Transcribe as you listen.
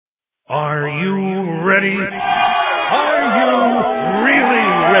Are you ready? Are you really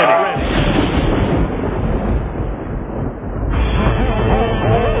ready?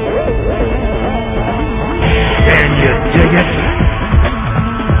 Can you dig it?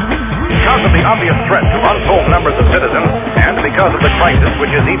 Because of the obvious threat to untold numbers of citizens, and because of the crisis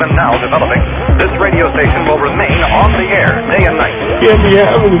which is even now developing, this radio station will remain on the air day and night. Can't be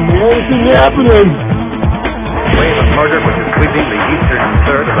happening, man. It's not happening. The wave of murder which is sweeping the eastern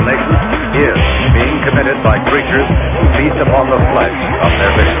third of the nation is being committed by creatures who feast upon the flesh of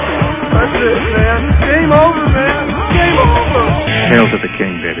their victims. That's it, man. Game over, man. Game over. Hail to the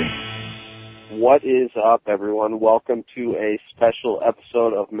king, baby. What is up, everyone? Welcome to a special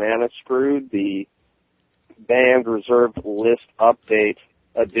episode of Mana Screwed, the band reserved list update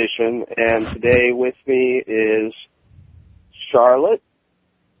edition. And today with me is Charlotte.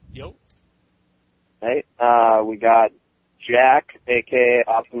 Yo. Hey, we got Jack, a.k.a.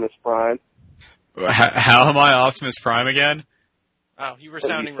 Optimus Prime. How am I Optimus Prime again? Oh, you were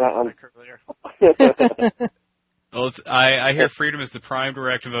sounding robotic earlier. Well, I hear freedom is the prime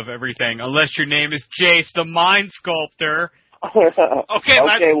directive of everything, unless your name is Jace, the Mind Sculptor. Okay,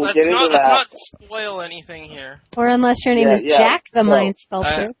 we'll let's not spoil anything here. Or unless your name is Jack, the Mind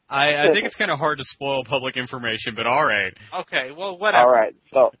Sculptor. I think it's kind of hard to spoil public information, but all right. Okay, well, whatever. All right,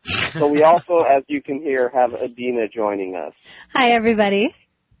 so we also, as you can hear, have Adina joining us. Hi, everybody.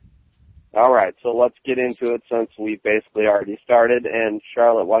 All right, so let's get into it since we basically already started. And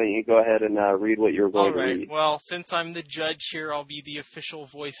Charlotte, why don't you go ahead and read what you're going to read? All right, well, since I'm the judge here, I'll be the official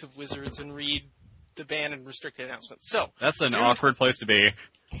voice of Wizards and read the ban and restricted announcements. So that's an awkward place to be.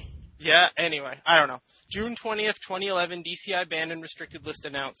 Yeah, anyway, I don't know. June 20th, 2011, DCI banned and restricted list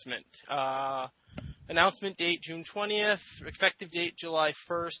announcement. Announcement date, June 20th. Effective date, July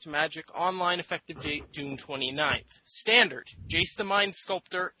 1st. Magic Online effective date, June 29th. Standard, Jace the Mind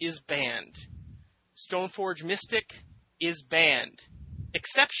Sculptor is banned. Stoneforge Mystic is banned.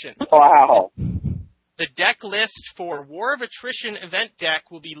 Exception. Wow. The deck list for War of Attrition event deck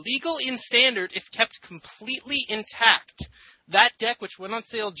will be legal in Standard if kept completely intact. That deck, which went on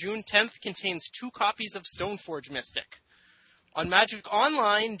sale June 10th, contains 2 copies of Stoneforge Mystic. On Magic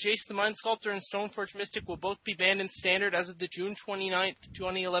Online, Jace the Mind Sculptor and Stoneforge Mystic will both be banned in Standard as of the June 29th,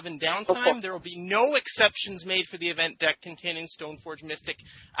 2011 downtime. There will be no exceptions made for the event deck containing Stoneforge Mystic,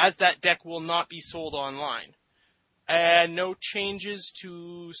 as that deck will not be sold online. And no changes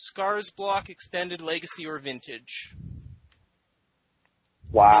to Scars Block, Extended, Legacy, or Vintage.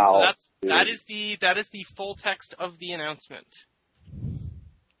 Wow. So that is the full text of the announcement.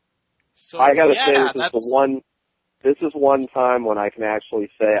 So I gotta say, this is one time when I can actually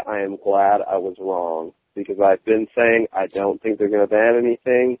say I am glad I was wrong, because I've been saying I don't think they're going to ban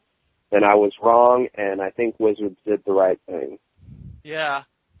anything, and I was wrong, and I think Wizards did the right thing. Yeah.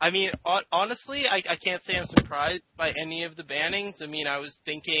 I mean, honestly, I can't say I'm surprised by any of the bannings. I mean, I was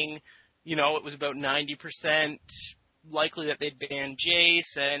thinking, it was about 90% likely that they'd ban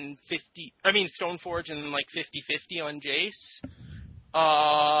Jace and Stoneforge and like 50-50 on Jace.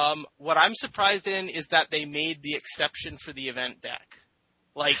 What I'm surprised in is that they made the exception for the event deck.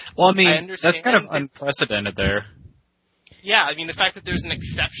 That's kind of unprecedented there. Yeah, I mean, the fact that there's an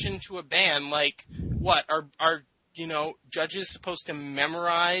exception to a ban, like, what, are judges supposed to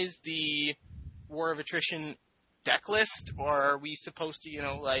memorize the War of Attrition deck list, or are we supposed to,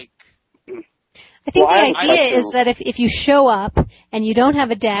 I think the idea is that if you show up and you don't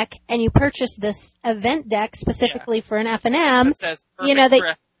have a deck and you purchase this event deck specifically for an F&M,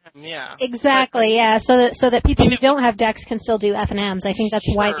 exactly, so that people who don't have decks can still do F&Ms. I think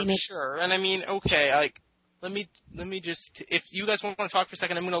that's why they make. Sure, and I mean, okay, let me just, if you guys want to talk for a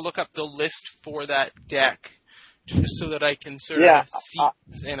second, I'm going to look up the list for that deck just so that I can sort of see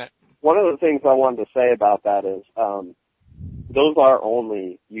what's in it. One of the things I wanted to say about that is, those are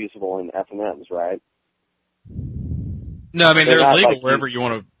only usable in F&Ms, right? No, I mean, they're legal wherever you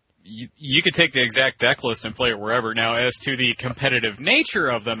want to. You could take the exact deck list and play it wherever. Now, as to the competitive nature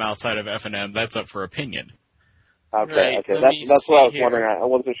of them outside of F&M, that's up for opinion. Okay, right, okay. That's what I was wondering. I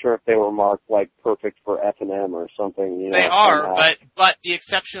wasn't sure if they were marked, perfect for F&M or something, They are, but the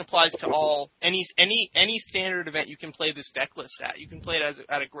exception applies to all, any standard event you can play this deck list at. You can play it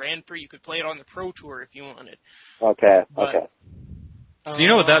at a Grand Prix, you could play it on the Pro Tour if you wanted. Okay. So you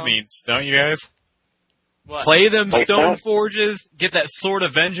know what that means, don't you guys? What? Play them Stoneforges, get that Sword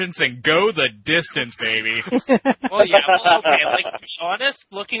of Vengeance, and go the distance, baby. Okay, to be honest,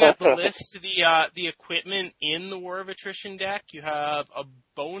 looking at the list, the equipment in the War of Attrition deck, you have a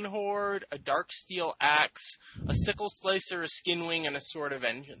Bone Horde, a Darksteel Axe, a Sickle Slicer, a Skinwing, and a Sword of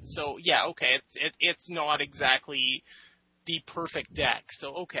Vengeance. So, yeah, okay, it's not exactly the perfect deck.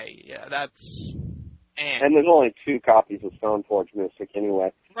 So okay, yeah, that's and there's only 2 copies of Stoneforge Mystic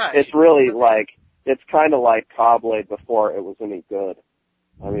anyway. right. It's really like it's kind of like Cobblade before it was any good.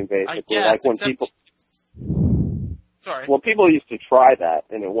 I mean, basically, guess, like when people. Sorry. Well, people used to try that,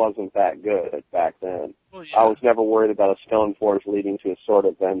 and it wasn't that good back then. Well, yeah. I was never worried about a Stoneforge leading to a Sword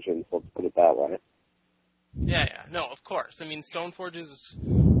of Vengeance, let's put it that way. Yeah, no, of course. I mean, Stoneforges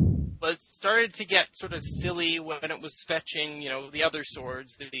started to get sort of silly when it was fetching, the other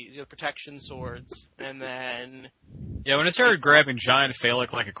swords, the protection swords, and then... Yeah, when it started grabbing giant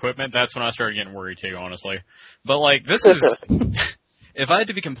phallic-like equipment, that's when I started getting worried too, honestly. But, like, this is... If I had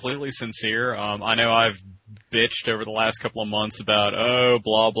to be completely sincere, I know I've bitched over the last couple of months about,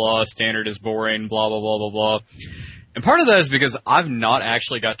 blah, blah, standard is boring, blah, blah, blah, blah, blah. And part of that is because I've not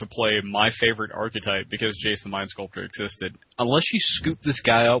actually got to play my favorite archetype because Jace the Mind Sculptor existed. Unless you scooped this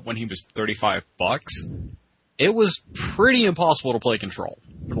guy up when he was $35, it was pretty impossible to play Control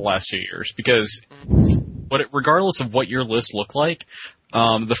for the last 2 years because regardless of what your list looked like,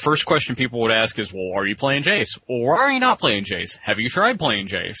 the first question people would ask is, well, are you playing Jace? Or are you not playing Jace? Have you tried playing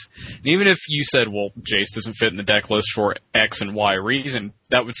Jace? And even if you said, well, Jace doesn't fit in the deck list for X and Y reason,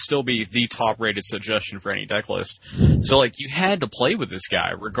 that would still be the top-rated suggestion for any deck list. So, like, you had to play with this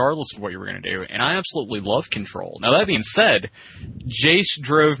guy, regardless of what you were going to do, and I absolutely love Control. Now, that being said, Jace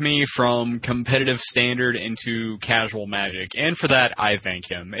drove me from competitive standard into casual Magic, and for that, I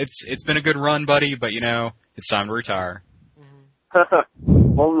thank him. It's been a good run, buddy, but, it's time to retire.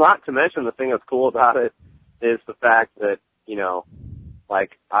 Well, not to mention the thing that's cool about it is the fact that,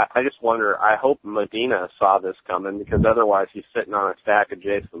 I just wonder, I hope Medina saw this coming because otherwise he's sitting on a stack of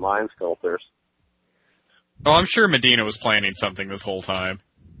Jace the Mind Sculptors. Oh, I'm sure Medina was planning something this whole time.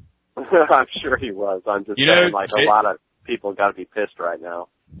 I'm sure he was. I'm just saying, a lot of people got to be pissed right now.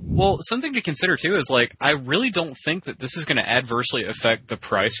 Well, something to consider, too, is, I really don't think that this is going to adversely affect the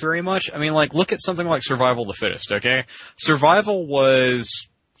price very much. I mean, look at something like Survival of the Fittest, okay? Survival was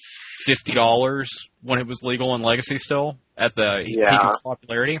 $50 when it was legal in Legacy still, at the peak of its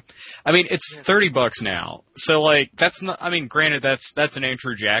popularity. I mean, it's $30 now. So, that's not, I mean, granted, that's an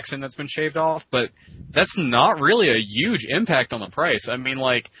Andrew Jackson that's been shaved off, but that's not really a huge impact on the price. I mean,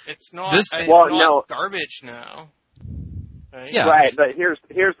 it's not garbage now. Right? Yeah. Right, but here's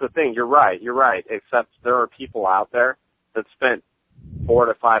the thing. You're right. Except there are people out there that spent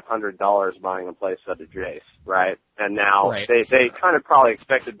 $400 to $500 buying a playset of Jace, right? And now they kind of probably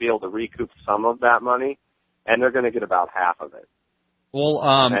expected to be able to recoup some of that money, and they're going to get about half of it. Well,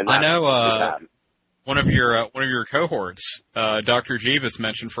 I know one of your cohorts, Dr. Jeebus,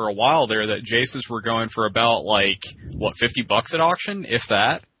 mentioned for a while there that Jaces were going for about $50 at auction, if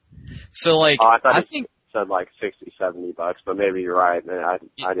that. So I think. Said $60-$70, but maybe you're right.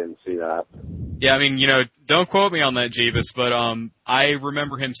 I didn't see that. Yeah, I mean, don't quote me on that, Jeebus, but I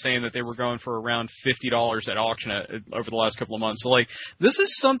remember him saying that they were going for around $50 at auction over the last couple of months. So, this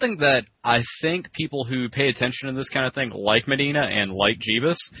is something that I think people who pay attention to this kind of thing, like Medina and like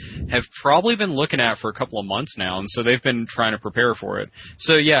Jeebus, have probably been looking at for a couple of months now, and so they've been trying to prepare for it.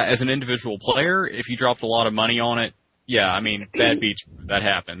 So, yeah, as an individual player, if you dropped a lot of money on it, yeah, I mean, bad beats, that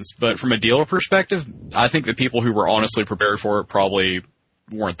happens. But from a dealer perspective, I think the people who were honestly prepared for it probably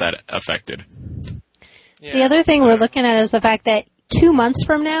weren't that affected. Yeah. The other thing we're looking at is the fact that 2 months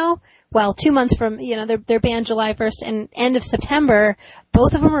from now, 2 months from, they're banned July 1st and end of September,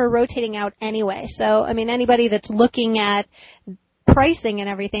 both of them are rotating out anyway. So, I mean, anybody that's looking at pricing and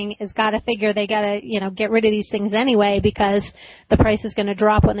everything has got to figure they got to, get rid of these things anyway because the price is going to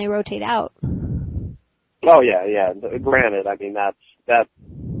drop when they rotate out. Oh yeah. Granted, I mean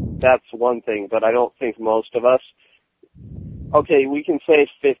that's one thing, but I don't think most of us. Okay, we can say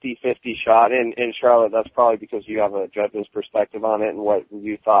 50-50 shot, and in Charlotte, that's probably because you have a judge's perspective on it and what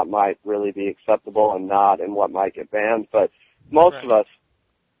you thought might really be acceptable and not, and what might get banned. But most of us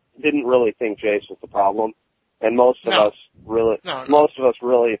didn't really think Jace was the problem, and most of us really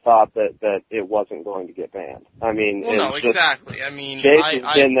thought that it wasn't going to get banned. I mean, exactly. I mean, Jace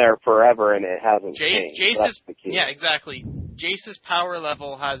has been there forever, and it hasn't changed. Jace's, yeah, exactly. Jace's power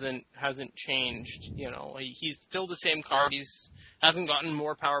level hasn't changed. He's still the same card. Hasn't gotten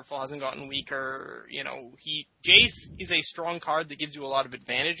more powerful, hasn't gotten weaker. Jace is a strong card that gives you a lot of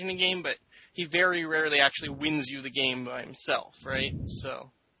advantage in a game, but he very rarely actually wins you the game by himself, right? So.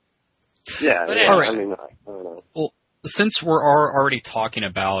 Yeah, but anyway. I mean, I don't know. Well, since we're already talking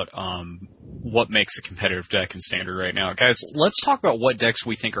about what makes a competitive deck in Standard right now, guys, let's talk about what decks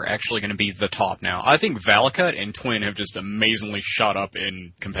we think are actually going to be the top now. I think Valakut and Twin have just amazingly shot up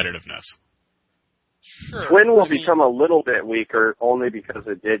in competitiveness. Sure. Twin will become a little bit weaker only because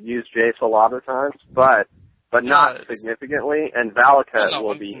it did use Jace a lot of times, but but not significantly, and Valakut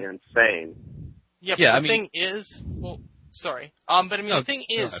will be insane. Yeah, but the thing is, sorry. But I mean, the thing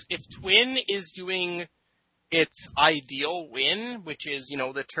is, if Twin is doing its ideal win, which is,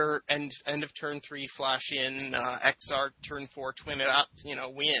 the end of turn 3, flash in, XR, turn 4, twin it up,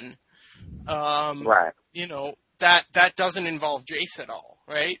 win. Right. That doesn't involve Jace at all,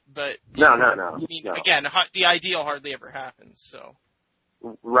 right? But No. Again, the ideal hardly ever happens, so.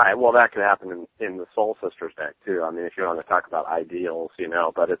 Right. Well, that could happen in the Soul Sisters deck too. I mean, if you want to talk about ideals,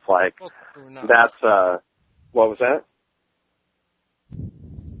 but it's like that's what was that?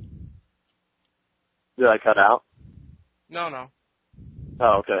 Did I cut out? No.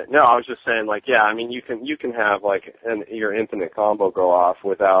 Oh, okay. No, I was just saying, I mean, you can have your infinite combo go off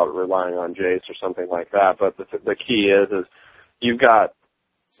without relying on Jace or something like that. But the key is you've got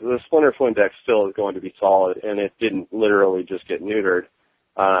the Splinter Twin deck still is going to be solid, and it didn't literally just get neutered.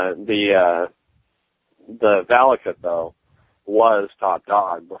 The Valakut though was top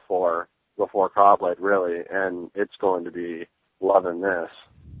dog before Cobblade really, and it's going to be loving this.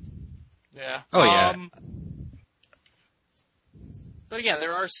 Yeah. Oh yeah. But again,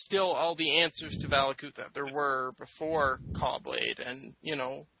 there are still all the answers to Valakut that there were before Cobblade, and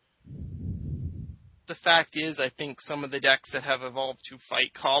the fact is, I think some of the decks that have evolved to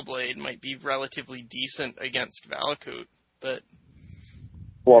fight Cobblade might be relatively decent against Valakut, but.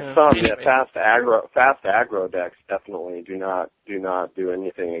 Anyway. Fast aggro decks definitely do not do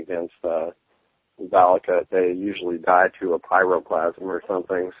anything against Valakut. They usually die to a pyroclasm or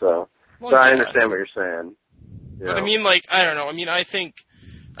something. So I understand what you're saying. But I mean, I don't know. I mean, I think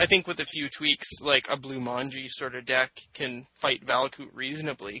with a few tweaks, a Blue Manji sort of deck can fight Valakut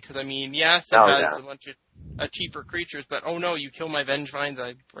reasonably. Because I mean, yes, it has a bunch of cheaper creatures, but oh no, you kill my Vengevines,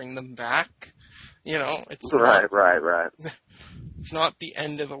 I bring them back. It's right. It's not the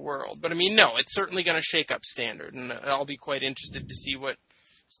end of the world. But I mean, no, it's certainly going to shake up Standard, and I'll be quite interested to see what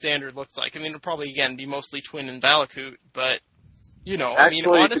Standard looks like. I mean, it'll probably, again, be mostly Twin and Valakut, but,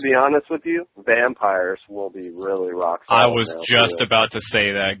 Actually, to be honest with you, Vampires will be really rock solid. I was just about to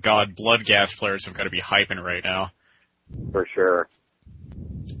say that. God, Bloodghast players have got to be hyping right now. For sure.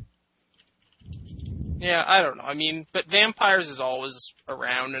 Yeah, I don't know. I mean, but Vampires is always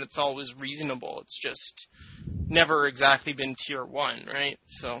around, and it's always reasonable. It's just never exactly been tier 1, right?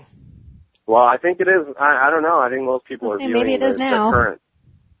 So. Well, I think it is. I don't know. I think most people are viewing maybe it is now.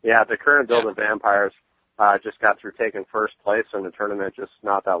 The current build of Vampires just got through taking first place in the tournament just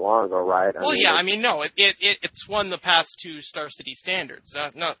not that long ago, right? It's won the past 2 Star City Standards.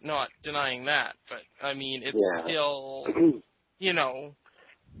 Not denying that, but I mean, it's still,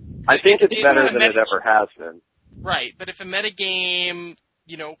 I think it's better than it ever has been. Right, but if a metagame,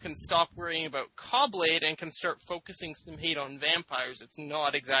 can stop worrying about Cobblade and can start focusing some hate on Vampires, it's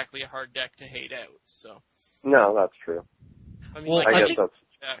not exactly a hard deck to hate out, so. No, that's true. I mean, I guess that's...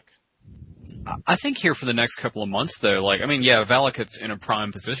 Deck. I think here for the next couple of months, though, Valakut's in a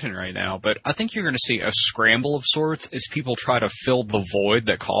prime position right now, but I think you're going to see a scramble of sorts as people try to fill the void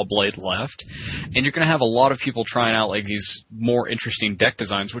that Cobblade left, and you're going to have a lot of people trying out, these more interesting deck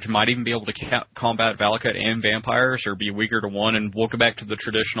designs, which might even be able to combat Valakut and Vampires, or be weaker to one, and we'll go back to the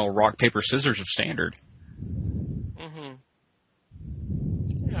traditional rock, paper, scissors of Standard. Mm-hmm.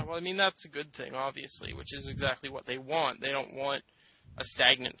 Yeah, well, I mean, that's a good thing, obviously, which is exactly what they want. They don't want a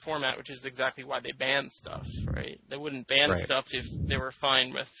stagnant format, which is exactly why they ban stuff, right? They wouldn't ban stuff if they were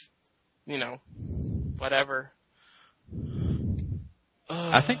fine with, whatever.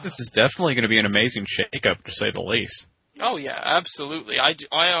 I think this is definitely going to be an amazing shakeup, to say the least. Oh yeah, absolutely.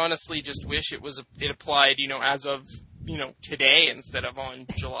 I honestly just wish it applied, as of, today instead of on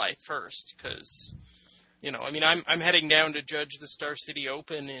July 1st, because, I mean, I'm heading down to judge the Star City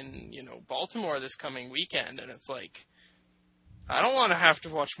Open in, Baltimore this coming weekend, and it's like, I don't want to have to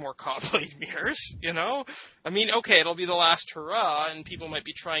watch more Cobblade mirrors, I mean, okay, it'll be the last hurrah, and people might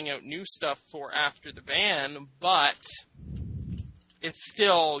be trying out new stuff for after the ban, but it's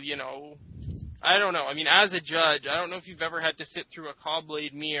still, I don't know. I mean, as a judge, I don't know if you've ever had to sit through a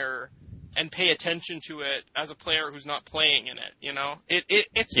Cobblade mirror and pay attention to it as a player who's not playing in it,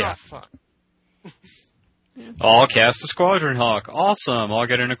 It's not fun. I'll cast a Squadron Hawk. Awesome. I'll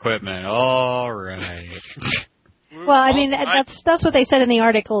get an equipment. All right. Well, I mean, that's what they said in the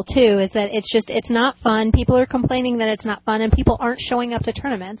article, too, is that it's not fun. People are complaining that it's not fun, and people aren't showing up to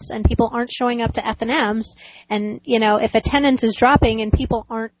tournaments, and people aren't showing up to FNMs, and, if attendance is dropping and people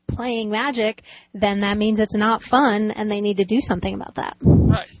aren't playing Magic, then that means it's not fun, and they need to do something about that.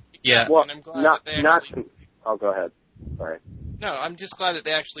 Right. Yeah. Well, and I'm glad go ahead. Sorry. No, I'm just glad that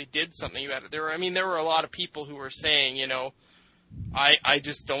they actually did something about it. There were a lot of people who were saying, I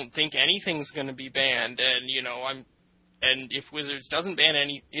just don't think anything's going to be banned, and and if Wizards doesn't ban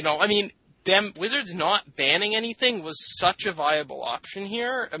any, Wizards not banning anything was such a viable option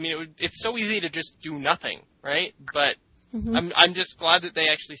here. I mean, it's so easy to just do nothing, right? But I'm just glad that they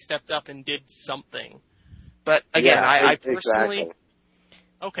actually stepped up and did something. But again, I personally. Exactly.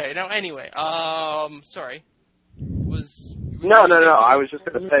 Okay. Now, anyway, sorry. No. I was just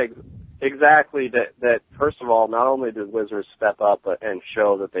going to say exactly that. First of all, not only did Wizards step up and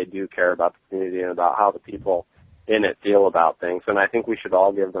show that they do care about the community and about how the people in it feel about things, and I think we should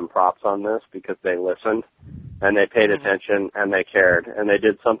all give them props on this because they listened and they paid attention and they cared and they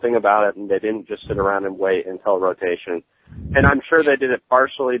did something about it, and they didn't just sit around and wait until rotation. And I'm sure they did it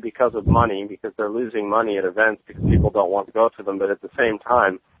partially because of money, because they're losing money at events because people don't want to go to them, but at the same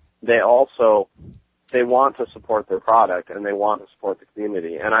time, they want to support their product and they want to support the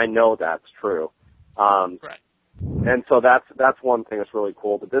community, and I know that's true. Right. And so that's one thing that's really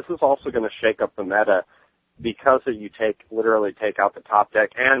cool, but this is also going to shake up the meta because you literally take out the top deck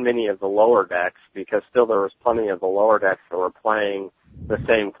and many of the lower decks, because still there was plenty of the lower decks that were playing the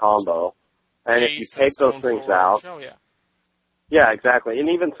same combo. And if you take those things out, yeah, exactly. And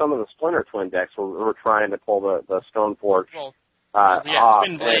even some of the Splinter Twin decks were trying to pull the Stoneforge off.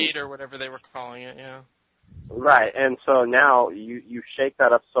 Twin Blade or whatever they were calling it, yeah. Right, and so now you shake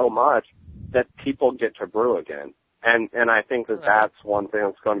that up so much that people get to brew again. And I think that's one thing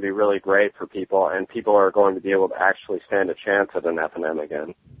that's going to be really great for people, and people are going to be able to actually stand a chance at an F&M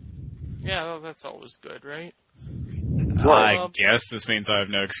again. Yeah, well, that's always good, right? I guess this means I have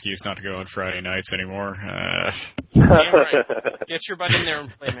no excuse not to go on Friday nights anymore. Yeah, right. Get your butt in there and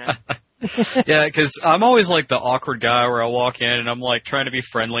play, man. Yeah, because I'm always like the awkward guy where I walk in and I'm like trying to be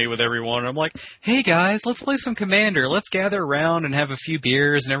friendly with everyone. And I'm like, hey guys, let's play some Commander. Let's gather around and have a few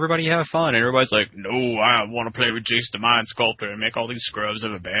beers and everybody have fun. And everybody's like, no, I want to play with Jace the Mind Sculptor and make all these scrubs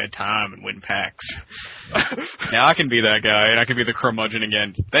have a bad time and win packs. Now I can be that guy and I can be the curmudgeon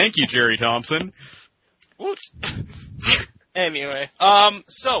again. Thank you, Jerry Thompson. Whoops. Anyway,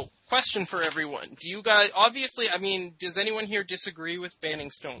 so question for everyone. Do you guys, obviously, does anyone here disagree with banning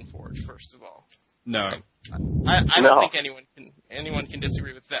Stoneforge, first of all? No. I don't think anyone can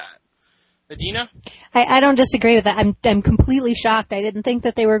disagree with that. Adina? I don't disagree with that. I'm completely shocked. I didn't think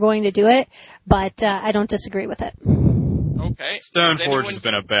that they were going to do it, but I don't disagree with it. Okay. Stoneforge has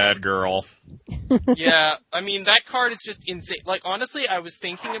been a bad girl. Yeah, that card is just insane. Like, honestly, I was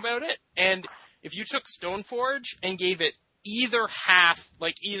thinking about it, and if you took Stoneforge and gave it either half,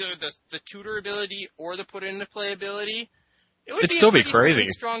 like either the tutor ability or the put into play ability, it'd still be crazy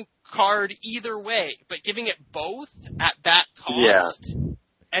strong card either way. But giving it both at that cost,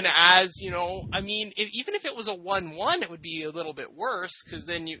 and as even if it was a 1/1, it would be a little bit worse because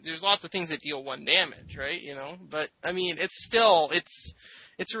then there's lots of things that deal 1 damage, right? But it's still it's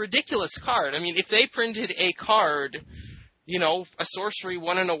a ridiculous card. If they printed a card. A sorcery,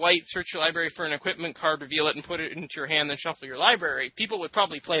 1 and a white, search your library for an equipment card, reveal it, and put it into your hand, then shuffle your library. People would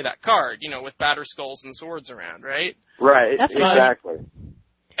probably play that card, with batter skulls and swords around, right? Right, exactly.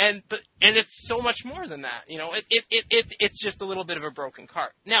 And it's so much more than that, it's just a little bit of a broken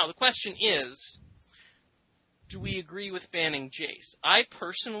card. Now, the question is, do we agree with banning Jace? I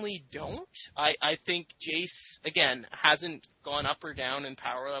personally don't. I think Jace, again, hasn't gone up or down in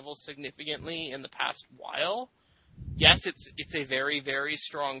power level significantly in the past while. Yes, it's a very, very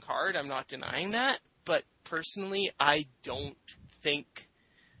strong card. I'm not denying that. But personally, I don't think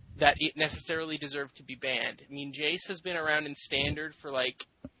that it necessarily deserved to be banned. Jace has been around in Standard for like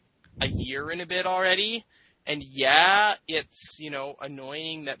a year and a bit already. And yeah, it's,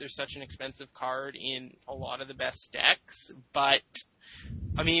 annoying that there's such an expensive card in a lot of the best decks. But,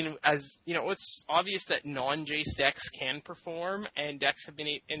 it's obvious that non-Jace decks can perform, and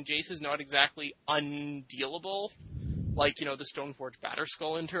Jace is not exactly undealable, like, the Stoneforge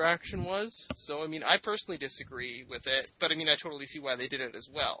Batterskull interaction was. So, I personally disagree with it, but, I totally see why they did it as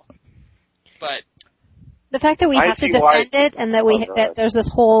well. But the fact that we have to defend it, and that there's this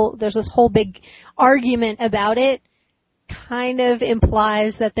whole big argument about it, kind of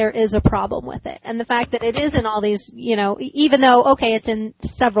implies that there is a problem with it. And the fact that it is in all these, even though, okay, it's in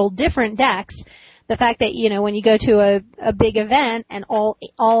several different decks, the fact that, when you go to a big event and all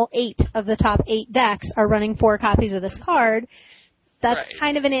 8 of the top 8 decks are running 4 copies of this card, that's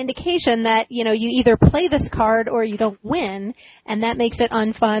kind of an indication that, you either play this card or you don't win, and that makes it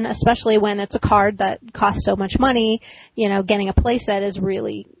unfun, especially when it's a card that costs so much money. Getting a playset is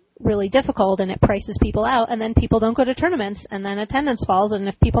really, really difficult, and it prices people out, and then people don't go to tournaments, and then attendance falls, and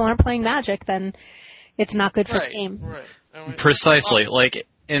if people aren't playing Magic, then it's not good for the game. Precisely.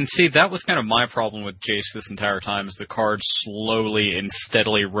 And see, that was kind of my problem with Jace this entire time, is the card slowly and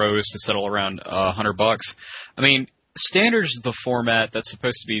steadily rose to settle around $100. I mean, Standard is the format that's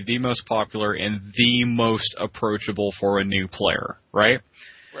supposed to be the most popular and the most approachable for a new player, right?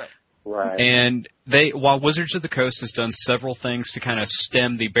 Right. And while Wizards of the Coast has done several things to kind of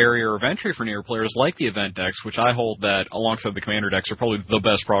stem the barrier of entry for newer players, like the event decks, which I hold that, alongside the Commander decks, are probably the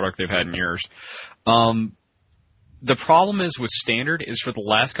best product they've had in years. The problem is with Standard is for the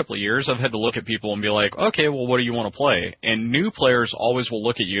last couple of years, I've had to look at people and be like, okay, well, what do you want to play? And new players always will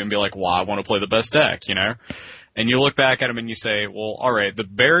look at you and be like, well, I want to play the best deck, you know? And you look back at them and you say, well, all right, the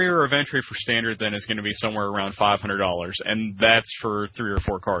barrier of entry for Standard then is going to be somewhere around $500, and that's for 3 or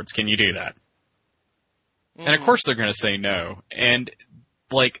 4 cards. Can you do that? Mm-hmm. And of course they're going to say no. And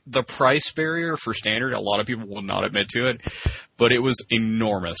like the price barrier for Standard, a lot of people will not admit to it, but it was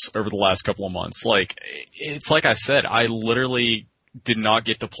enormous over the last couple of months. Like, it's like I said, I literally did not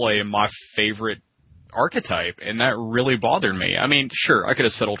get to play my favorite archetype, and that really bothered me. I mean, sure, I could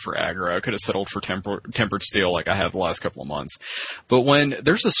have settled for aggro, I could have settled for tempered steel like I have the last couple of months, but when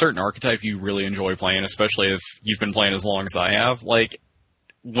there's a certain archetype you really enjoy playing, especially if you've been playing as long as I have, like,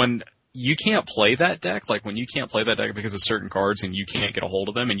 when you can't play that deck, like when you can't play that deck because of certain cards and you can't get a hold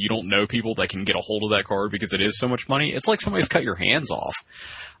of them, and you don't know people that can get a hold of that card because it is so much money, it's like somebody's cut your hands off.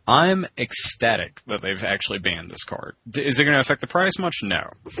 I'm ecstatic that they've actually banned this card. Is it going to affect the price much? No.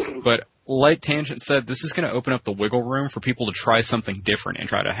 But like Tangent said, this is going to open up the wiggle room for people to try something different and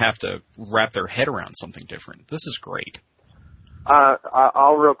try to have to wrap their head around something different. This is great.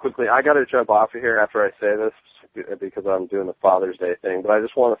 I'll real quickly, I got to jump off of here after I say this because I'm doing the Father's Day thing, but I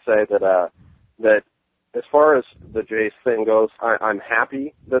just want to say that as far as the Jace thing goes, I'm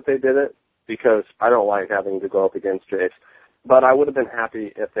happy that they did it because I don't like having to go up against Jace. But I would have been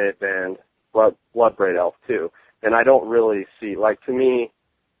happy if they had banned Bloodbraid Elf too. And I don't really see, like, to me,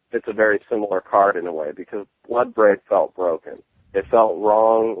 it's a very similar card in a way because Bloodbraid felt broken. It felt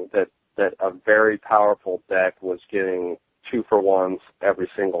wrong that a very powerful deck was getting 2-for-1s every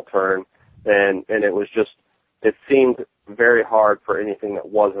single turn. And it was just, it seemed very hard for anything that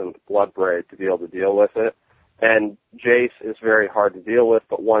wasn't Bloodbraid to be able to deal with it. And Jace is very hard to deal with,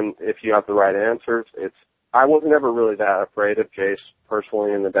 but if you have the right answers, I wasn't ever really that afraid of Jace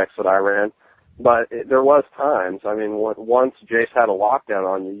personally in the decks that I ran, but there was times. I mean, once Jace had a lockdown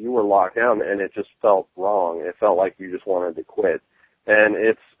on you, you were locked down, and it just felt wrong. It felt like you just wanted to quit, and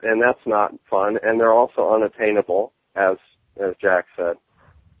that's not fun. And they're also unattainable, as Jack said.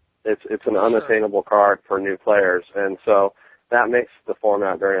 It's an unattainable card for new players, and so that makes the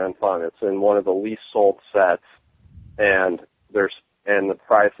format very unfun. It's in one of the least sold sets, and the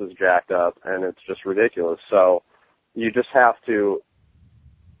price is jacked up, and it's just ridiculous. So you just have to,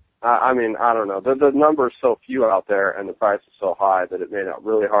 I mean, I don't know. The number's so few out there, and the price is so high that it made it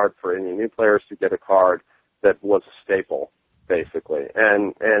really hard for any new players to get a card that was a staple, basically.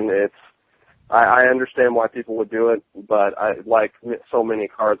 And I understand why people would do it, but like so many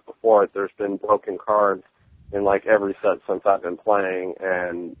cards before it, there's been broken cards in like every set since I've been playing,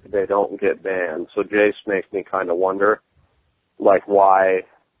 and they don't get banned. So Jace makes me kind of wonder, like, why,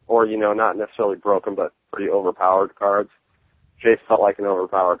 or, you know, not necessarily broken, but pretty overpowered cards. Jace felt like an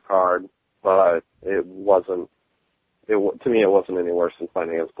overpowered card, but to me, it wasn't any worse than playing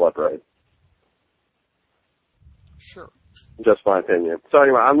against Bloodbraid. Sure. Just my opinion. So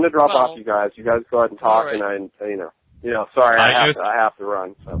anyway, I'm going to drop off, you guys. You guys go ahead and talk, right. And sorry, I have to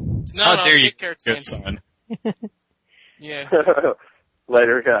run. So. No, How dare you, good son. Yeah.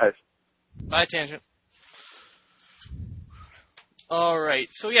 Later, guys. Bye, Tangent. All right.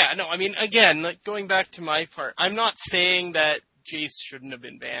 So yeah, no, I mean, again, like, going back to my part, I'm not saying that Jace shouldn't have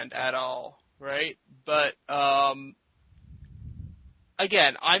been banned at all, right? But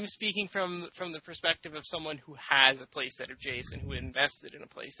again, I'm speaking from the perspective of someone who has a playset of Jace and who invested in a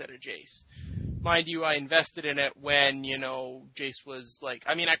playset of Jace. Mind you, I invested in it when, Jace was like,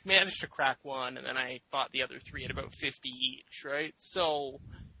 I mean, I managed to crack one, and then I bought the other 3 at about 50 each, right? So,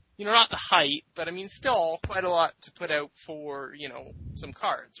 not the height, but I mean, still quite a lot to put out for, some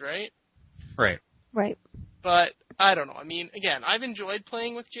cards, right? Right. Right. But, I don't know. I mean, again, I've enjoyed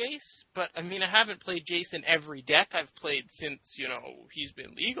playing with Jace, but, I mean, I haven't played Jace in every deck I've played since, he's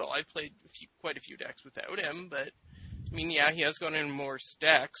been legal. I've played quite a few decks without him, but, I mean, yeah, he has gone in more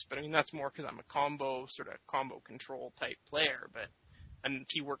decks, but, I mean, that's more because I'm a combo control type player, and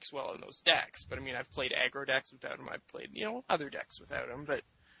he works well in those decks. But, I mean, I've played aggro decks without him. I've played, other decks without him, but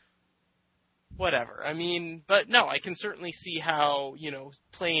whatever. I mean, but no, I can certainly see how,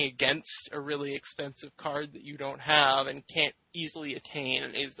 playing against a really expensive card that you don't have and can't easily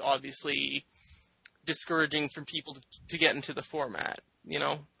attain is obviously, discouraging from people to get into the format, you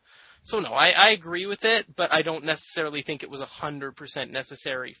know? So no, I agree with it, but I don't necessarily think it was 100%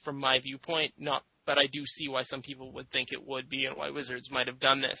 necessary from my viewpoint. But I do see why some people would think it would be and why Wizards might have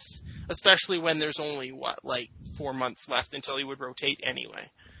done this, especially when there's only, 4 months left until he would rotate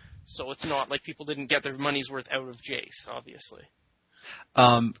anyway. So it's not like people didn't get their money's worth out of Jace, obviously.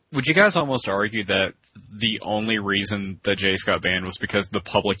 Would you guys almost argue that the only reason that Jace got banned was because the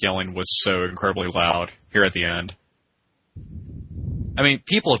public yelling was so incredibly loud here at the end? I mean,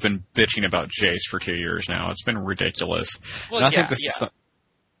 people have been bitching about Jace for 2 years now. It's been ridiculous. Well, and I think this is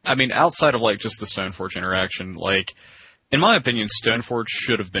outside of, just the Stoneforge interaction, in my opinion, Stoneforge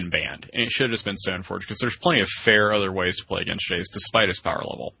should have been banned. And it should have just been Stoneforge, because there's plenty of fair other ways to play against Jace, despite his power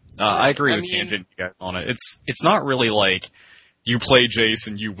level. I agree with Tangent, you guys, on it. It's not really you play Jace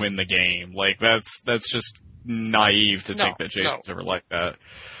and you win the game. That's just naive to think that Jace was ever like that.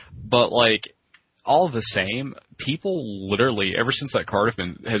 But, all the same, people literally, ever since that card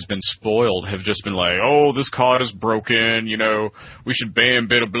has been spoiled, have just been like, oh, this card is broken, we should ban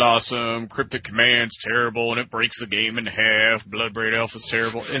Bit of Blossom, Cryptic Command's terrible, and it breaks the game in half, Bloodbraid Elf is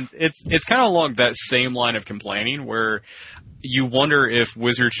terrible. And it's kind of along that same line of complaining, where you wonder if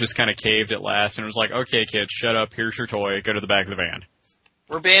Wizards just kind of caved at last and was like, okay, kids, shut up, here's your toy, go to the back of the van.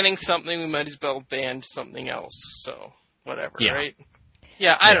 We're banning something, we might as well ban something else, so whatever, right?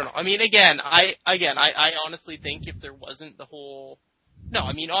 Yeah, I don't know. I mean, again, I honestly think if there wasn't the whole... No,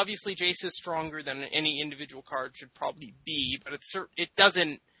 I mean, obviously Jace is stronger than any individual card should probably be, but it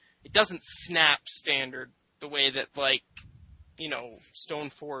doesn't snap standard the way that,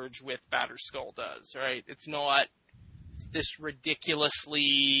 Stoneforge with Batterskull does, right? It's not this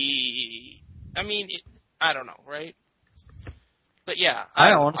ridiculously... I mean, I don't know, right? But yeah.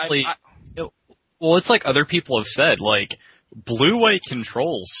 Well, it's like other people have said, Blue-white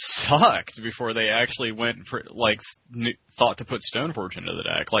controls sucked before they actually went for, thought to put Stoneforge into the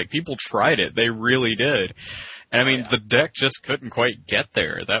deck. People tried it. They really did. And I mean, the deck just couldn't quite get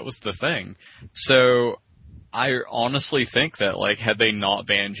there. That was the thing. So, I honestly think that, had they not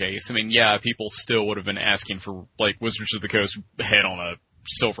banned Jace, I mean, yeah, people still would have been asking for, Wizards of the Coast head on a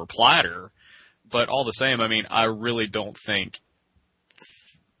silver platter. But all the same, I mean, I really don't think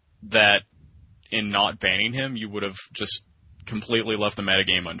that in not banning him, you would have just completely left the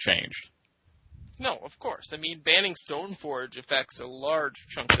metagame unchanged. No, of course. I mean, banning Stoneforge affects a large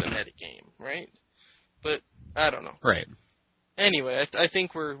chunk of the metagame, right? But, I don't know. Right. Anyway, I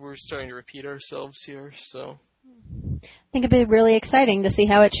think we're starting to repeat ourselves here, so... I think it'd be really exciting to see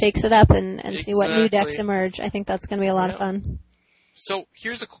how it shakes it up and see what new decks emerge. I think that's going to be a lot of fun. So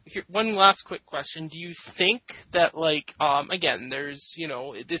here's one last quick question. Do you think that, again, there's,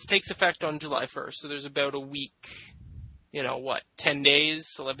 this takes effect on July 1st, so there's about a week... 10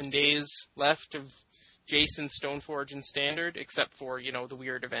 days, 11 days left of Jason, Stoneforge, and Standard, except for, the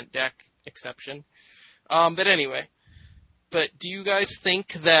weird event deck exception. But anyway, do you guys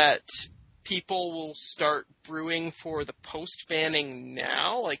think that people will start brewing for the post-banning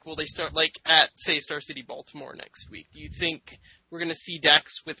now? Will they start, at, say, Star City Baltimore next week? Do you think we're going to see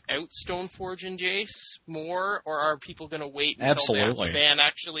decks without Stoneforge and Jace more, or are people going to wait until the ban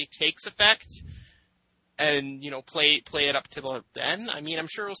actually takes effect? And, play it up to then? I mean, I'm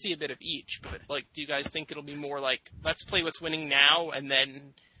sure we'll see a bit of each, but, do you guys think it'll be more let's play what's winning now and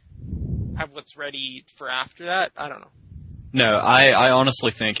then have what's ready for after that? I don't know. No, I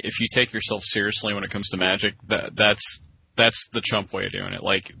honestly think if you take yourself seriously when it comes to Magic, that's the chump way of doing it.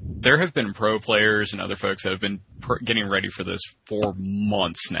 There have been pro players and other folks that have been getting ready for this for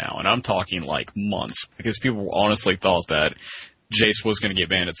months now, and I'm talking, months, because people honestly thought that Jace was going to get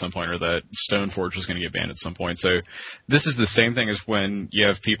banned at some point, or that Stoneforge was going to get banned at some point. So this is the same thing as when you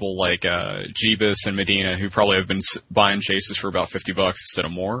have people like Jeebus and Medina who probably have been buying Jaces for about $50 instead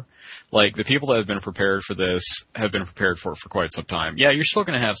of more. The people that have been prepared for this have been prepared for it for quite some time. Yeah, you're still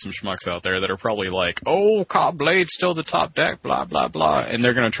going to have some schmucks out there that are probably oh, Cobb Blade's still the top deck, blah, blah, blah, and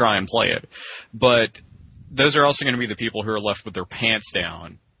they're going to try and play it. But those are also going to be the people who are left with their pants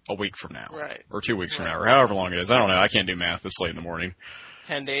down a week from now. Right. Or 2 weeks from now, or however long it is. I don't know. I can't do math this late in the morning.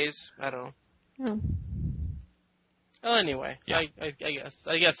 10 days? I don't know. Oh. Well, anyway, yeah. I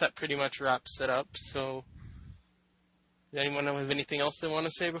guess that pretty much wraps it up. So, does anyone have anything else they want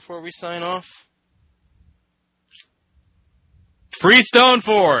to say before we sign off? Free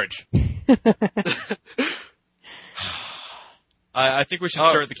Stoneforge! I think we should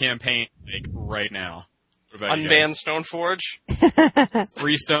start the campaign right now. Unban Stoneforge?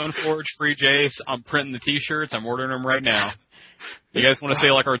 Free Stoneforge, free Jace. I'm printing the t-shirts. I'm ordering them right now. You guys want to say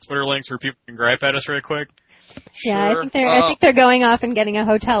our Twitter links where people can gripe at us really quick? Sure. Yeah, I think they're going off and getting a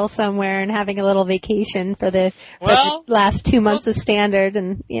hotel somewhere and having a little vacation for the last 2 months of standard,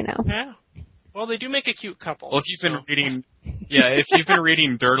 and Yeah. Well, they do make a cute couple. Well, if you've been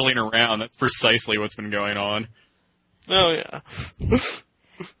reading Dirtling Around, that's precisely what's been going on. Oh yeah.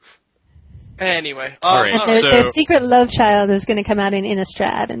 Anyway, all right. Their secret love child is going to come out in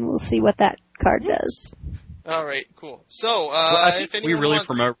Innistrad, and we'll see what that card does. All right, cool. So, I think we really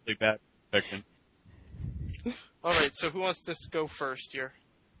promote really bad fiction. All right, so who wants to go first here?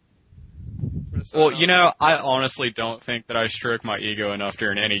 Well, I honestly don't think that I stroke my ego enough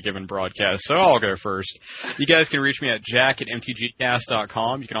during any given broadcast, so I'll go first. You guys can reach me at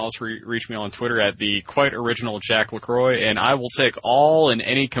jack@mtgcast.com. You can also reach me on Twitter at the quite original Jack LaCroix, and I will take all and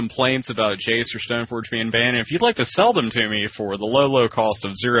any complaints about Jace or Stoneforge being banned. And if you'd like to sell them to me for the low cost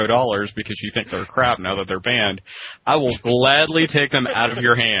of $0 because you think they're crap now that they're banned, I will gladly take them out of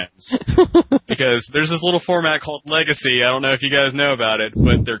your hands. Because there's this little format called Legacy. I don't know if you guys know about it,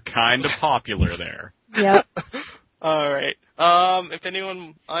 but they're kind of popular there. Yep. All right. If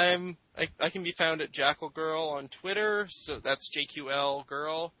anyone, I can be found at Jackal Girl on Twitter. So that's JQL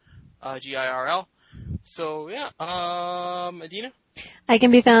Girl, GIRL. So yeah. Adina? I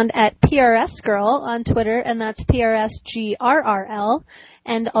can be found at PRS Girl on Twitter, and that's PRSGRRL,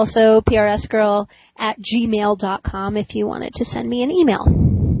 and also PRS Girl at gmail.com if you wanted to send me an email.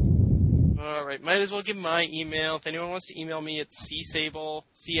 All right. Might as well give my email. If anyone wants to email me, it's csable,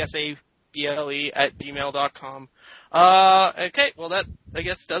 CSABLE at gmail.com. Okay, well that, I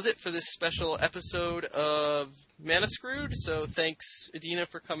guess, does it for this special episode of Mana Screwed. So thanks, Adina,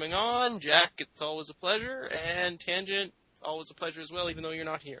 for coming on. Jack, it's always a pleasure. And Tangent, always a pleasure as well, even though you're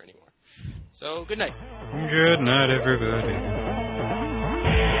not here anymore. So, good night. Good night, everybody.